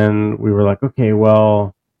then we were like, okay,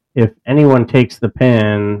 well, if anyone takes the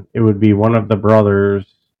pin, it would be one of the brothers,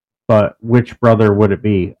 but which brother would it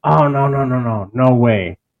be? Oh, no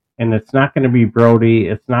way. And it's not going to be Brody.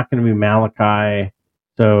 It's not going to be Malachi.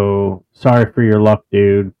 So sorry for your luck,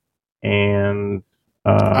 dude. And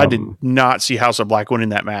I did not see House of Black winning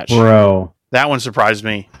that match. Bro. That one surprised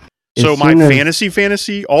me. So my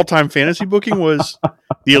fantasy, all-time fantasy booking was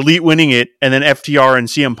the Elite winning it, and then FTR and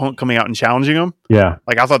CM Punk coming out and challenging them. Yeah.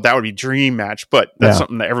 Like, I thought that would be dream match, but that's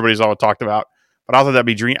something that everybody's all talked about. But I thought that'd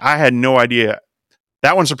be dream. I had no idea.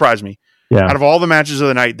 That one surprised me. Yeah. Out of all the matches of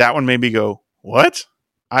the night, that one made me go, what?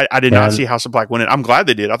 I did not see House of Black win it. I'm glad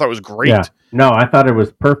they did. I thought it was great. Yeah. No, I thought it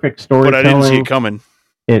was perfect storytelling. But I didn't see it coming.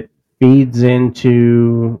 It feeds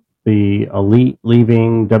into the Elite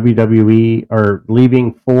leaving WWE or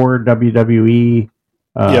leaving for WWE,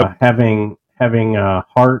 having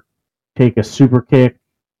Hart take a super kick.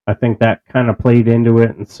 I think that kind of played into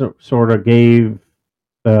it and sort of gave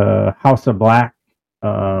the House of Black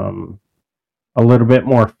a little bit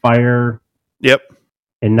more fire. Yep.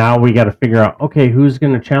 And now we got to figure out, okay, who's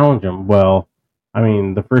going to challenge him? Well, I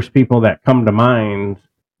mean, the first people that come to mind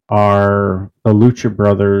are the Lucha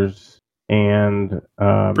Brothers and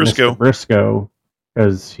Briscoe. Mr. Briscoe,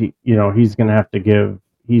 because he's going to have to give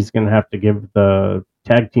the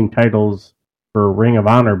tag team titles for Ring of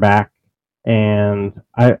Honor back, and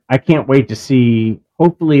I can't wait to see.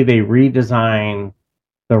 Hopefully, they redesign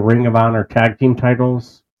the Ring of Honor tag team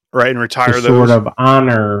titles, right, and retire those, sort of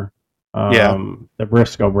honor the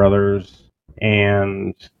Briscoe brothers,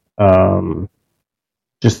 and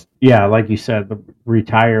just like you said,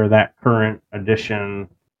 retire that current edition,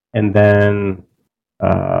 and then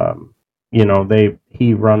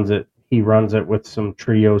he runs it with some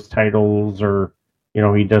trios titles, or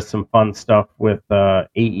he does some fun stuff with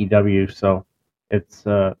AEW. So it's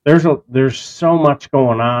there's so much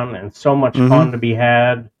going on and so much fun to be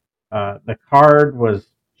had. The card was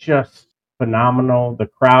just phenomenal. The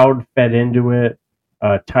crowd fed into it.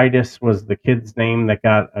 Titus was the kid's name that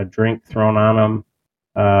got a drink thrown on him.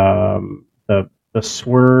 The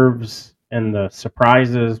swerves and the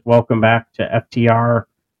surprises. Welcome back to FTR.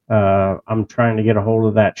 I'm trying to get a hold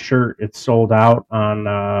of that shirt. It's sold out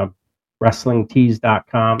on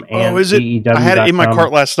WrestlingTees.com and is it? AEW.com. I had it in my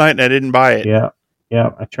cart last night and I didn't buy it. Yeah.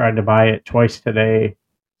 I tried to buy it twice today.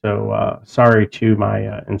 So sorry to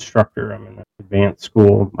my instructor. I'm in advanced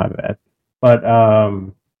school. My bad. But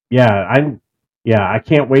I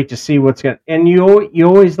can't wait to see what's going. And you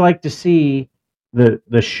always like to see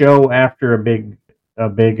the show after a big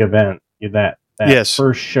event. That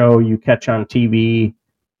first show you catch on TV,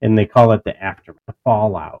 and they call it the aftermath, the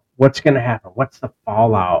fallout. What's going to happen? What's the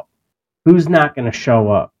fallout? Who's not going to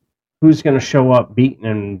show up? Who's going to show up beaten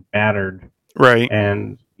and battered? Right.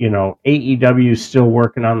 And AEW is still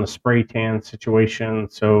working on the spray tan situation,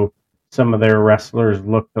 so some of their wrestlers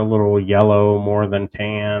looked a little yellow more than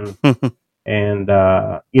tan. And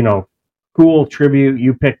cool tribute.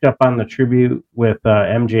 You picked up on the tribute with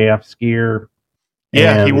MJF's gear.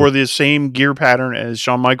 Yeah, he wore the same gear pattern as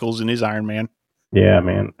Shawn Michaels in his Iron Man. Yeah,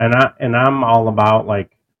 man. And I'm all about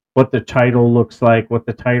like what the title looks like, what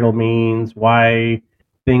the title means, why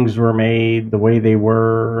things were made the way they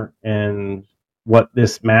were, and what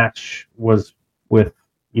this match was with,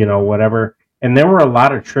 whatever. And there were a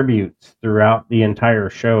lot of tributes throughout the entire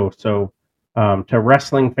show. So to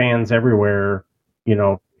wrestling fans everywhere,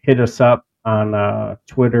 hit us up on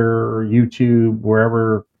Twitter or YouTube,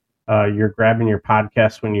 wherever you're grabbing your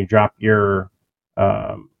podcast when you drop your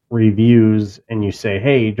reviews, and you say,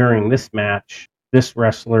 hey, during this match, this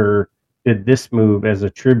wrestler did this move as a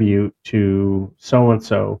tribute to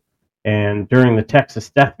so-and-so. And during the Texas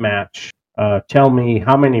Death Match, tell me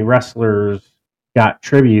how many wrestlers got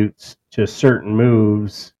tributes to certain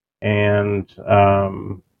moves, and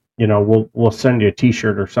we'll send you a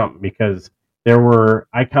t-shirt or something, because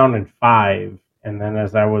I counted 5, and then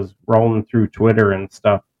as I was rolling through Twitter and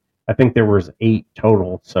stuff, I think there was 8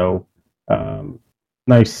 total. So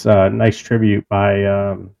nice tribute by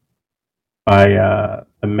the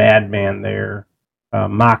Madman there,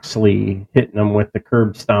 Moxley hitting him with the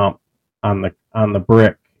curb stomp on the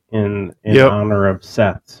brick in honor of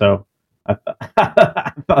Seth. So I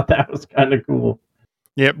thought that was kind of cool.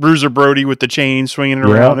 Yeah, Bruiser Brody with the chain swinging it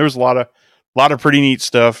around. There was a lot of pretty neat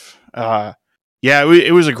stuff.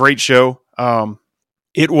 It was a great show.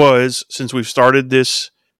 It was, since we've started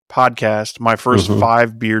this podcast, my first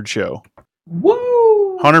 5 beard show.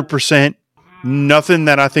 Woo! 100%. Nothing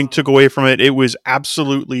that I think took away from it. It was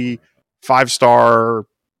absolutely 5-star,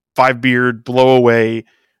 5 beard, blow away.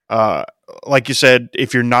 Like you said,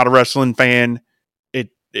 if you're not a wrestling fan,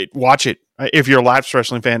 watch it. If you're a lapsed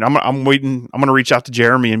wrestling fan, I'm waiting. I'm going to reach out to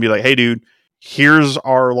Jeremy and be like, hey, dude, here's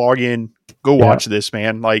our login. Go watch this,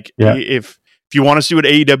 man. Like, if you want to see what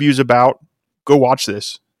AEW is about, go watch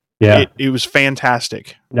this. Yeah. It was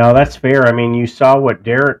fantastic. No, that's fair. I mean, you saw what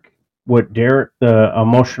Derek, the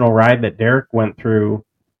emotional ride that Derek went through.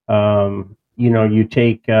 You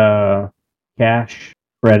take cash,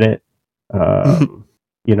 credit,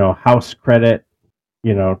 house credit,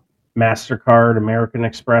 MasterCard, American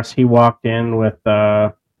Express. He walked in with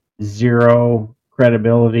 0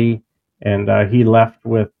 credibility, and he left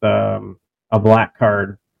with a black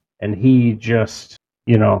card, and he just,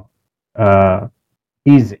 he's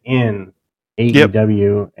in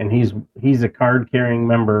AEW, and he's a card-carrying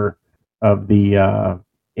member of the,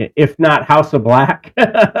 if not House of Black,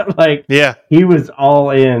 he was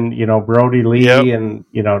all in, Brody Lee, and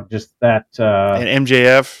just that and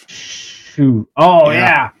MJF. Shoot! Oh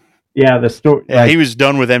yeah. The story. Yeah, he was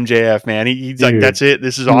done with MJF, man. He's dude, like, that's it.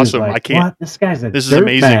 This is awesome. Like, I can't. What? This guy's this is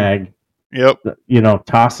amazing. Bag. Yep.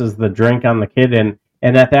 Tosses the drink on the kid, and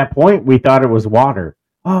at that point we thought it was water.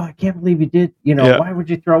 Oh, I can't believe you did. Why would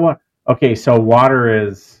you throw water? okay, so water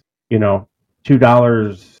is, $2,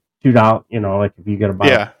 $2, like if you get a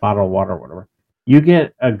bottle of water or whatever. You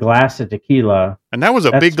get a glass of tequila. And that was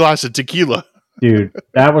a big glass of tequila. Dude,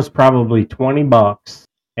 that was probably $20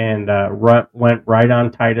 and went right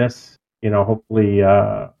on Titus. Hopefully,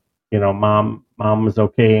 mom was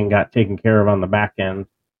okay and got taken care of on the back end.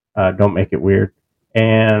 Don't make it weird.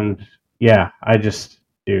 And yeah,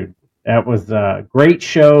 dude, that was a great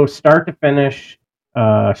show, start to finish.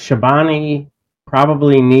 Shabani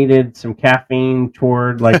probably needed some caffeine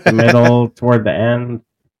toward like the middle, toward the end.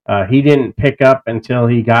 He didn't pick up until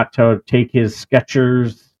he got to take his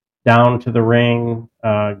Skechers down to the ring,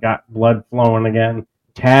 got blood flowing again.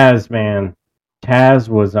 Taz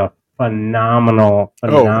was a phenomenal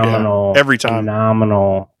every time.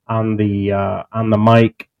 Phenomenal on the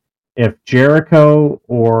mic. If Jericho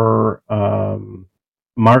or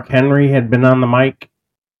Mark Henry had been on the mic,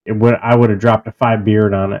 I would have dropped a 5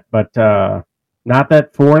 beard on it. But not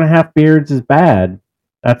that 4.5 beards is bad.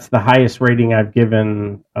 That's the highest rating I've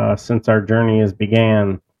given since our journey has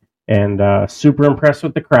began. And super impressed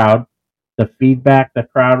with the crowd. The feedback the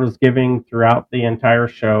crowd was giving throughout the entire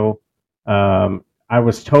show. I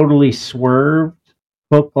was totally swerved,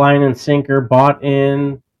 hook, line, and sinker, bought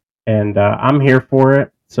in, and I'm here for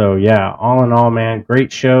it. So, yeah, all in all, man,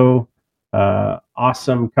 great show.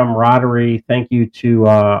 Awesome camaraderie. Thank you to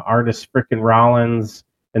artist Frickin' Rollins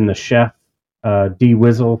and the chef, D.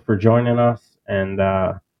 Wizzle, for joining us. And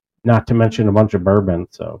not to mention a bunch of bourbon,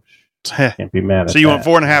 so can't be mad at that. So you went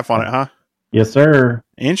 4.5 on it, huh? Yes, sir.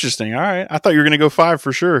 Interesting. All right. I thought you were going to go 5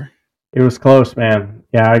 for sure. It was close, man.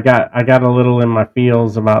 Yeah, I got a little in my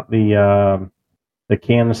feels about the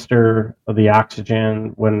canister of the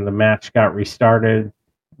oxygen when the match got restarted.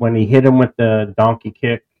 When he hit him with the donkey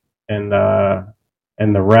kick, and the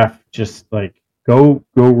ref just like go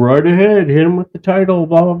right ahead, hit him with the title,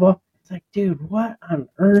 blah blah blah. It's like, dude, what on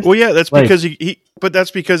earth? Well, yeah, that's because but that's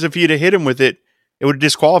because if he'd have hit him with it, it would have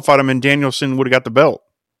disqualified him, and Danielson would have got the belt.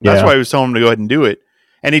 That's why he was telling him to go ahead and do it,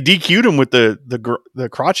 and he DQ'd him with the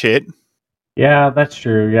crotch hit. Yeah, that's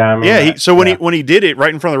true. Yeah, when he did it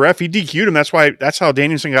right in front of the ref, he DQ'd him. That's how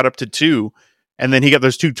Danielson got up to 2, and then he got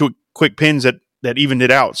those two quick pins that evened it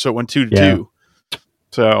out, so it went 2-2.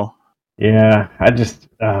 So yeah, I just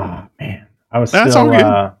man, I was that's still all good.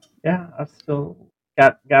 I still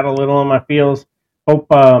got a little in my feels. Hope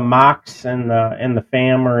Mox and the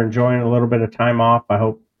fam are enjoying a little bit of time off. I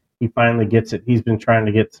hope he finally gets it. He's been trying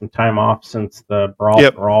to get some time off since the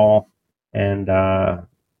brawl and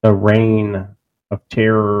the reign of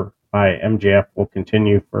terror by MJF will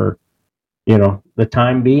continue for the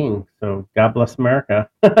time being. So God bless America.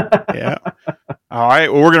 Yeah. All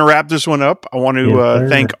right. Well, we're going to wrap this one up. I want to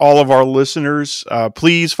thank all of our listeners.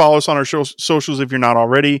 Please follow us on our socials if you're not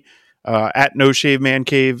already. At No Shave Man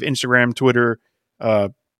Cave, Instagram, Twitter,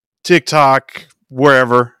 TikTok,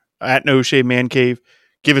 wherever. At No Shave Man Cave.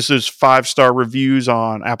 Give us those 5-star reviews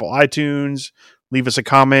on Apple iTunes. Leave us a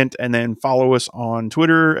comment, and then follow us on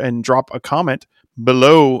Twitter and drop a comment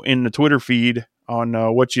below in the Twitter feed on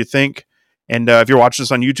what you think. And if you're watching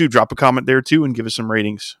this on YouTube, drop a comment there too and give us some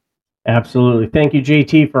ratings. Absolutely. Thank you,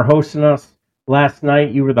 JT, for hosting us last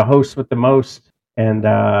night. You were the host with the most. And,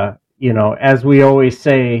 as we always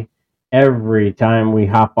say, every time we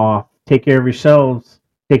hop off, take care of yourselves,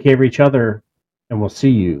 take care of each other, and we'll see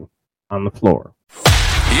you on the floor.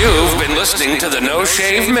 You've been listening to the No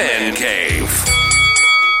Shave Men Cave.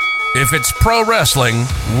 If it's pro wrestling,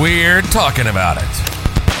 we're talking about it.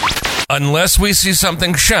 Unless we see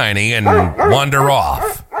something shiny and wander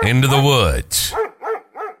off into the woods.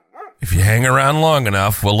 If you hang around long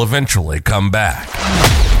enough, we'll eventually come back.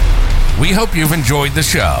 We hope you've enjoyed the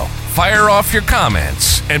show. Fire off your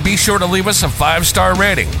comments and be sure to leave us a 5-star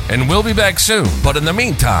rating. And we'll be back soon. But in the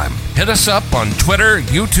meantime, hit us up on Twitter,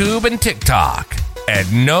 YouTube, and TikTok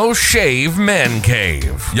at No Shave Men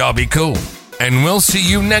Cave. Y'all be cool. And we'll see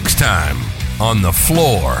you next time on the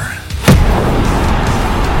floor.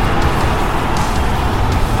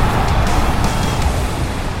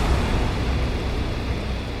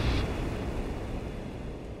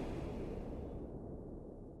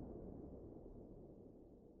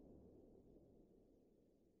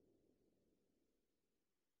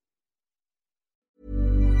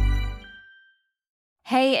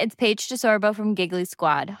 Hey, it's Paige DeSorbo from Giggly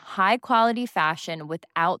Squad. High quality fashion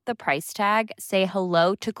without the price tag. Say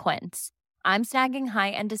hello to Quince. I'm snagging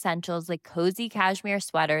high-end essentials like cozy cashmere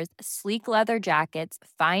sweaters, sleek leather jackets,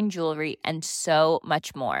 fine jewelry, and so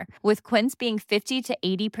much more. With Quince being 50 to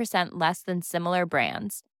 80% less than similar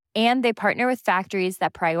brands. And they partner with factories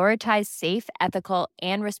that prioritize safe, ethical,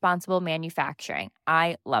 and responsible manufacturing.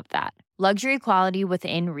 I love that. Luxury quality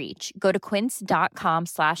within reach. Go to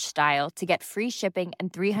quince.com/style to get free shipping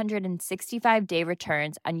and 365-day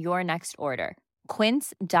returns on your next order.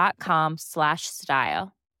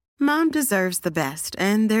 Quince.com/style. Mom deserves the best,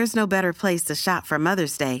 and there's no better place to shop for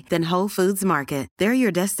Mother's Day than Whole Foods Market. They're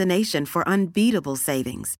your destination for unbeatable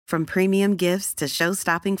savings, from premium gifts to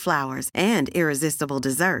show-stopping flowers and irresistible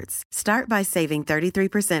desserts. Start by saving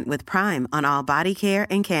 33% with Prime on all body care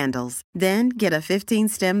and candles. Then get a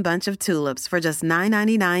 15-stem bunch of tulips for just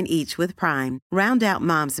 $9.99 each with Prime. Round out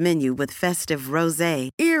Mom's menu with festive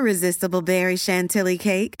rosé, irresistible berry chantilly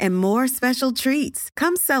cake, and more special treats.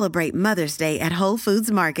 Come celebrate Mother's Day at Whole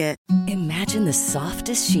Foods Market. Imagine the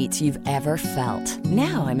softest sheets you've ever felt.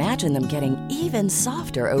 Now imagine them getting even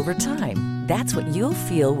softer over time. That's what you'll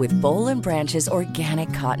feel with Boll & Branch's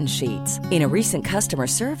organic cotton sheets. In a recent customer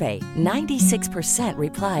survey, 96%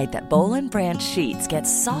 replied that Boll & Branch sheets get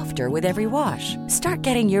softer with every wash. Start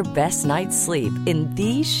getting your best night's sleep in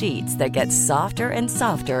these sheets that get softer and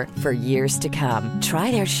softer for years to come.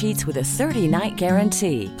 Try their sheets with a 30-night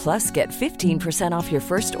guarantee. Plus, get 15% off your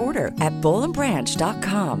first order at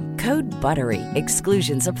bollandbranch.com. Code BUTTERY.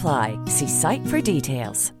 Exclusions apply. See site for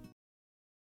details.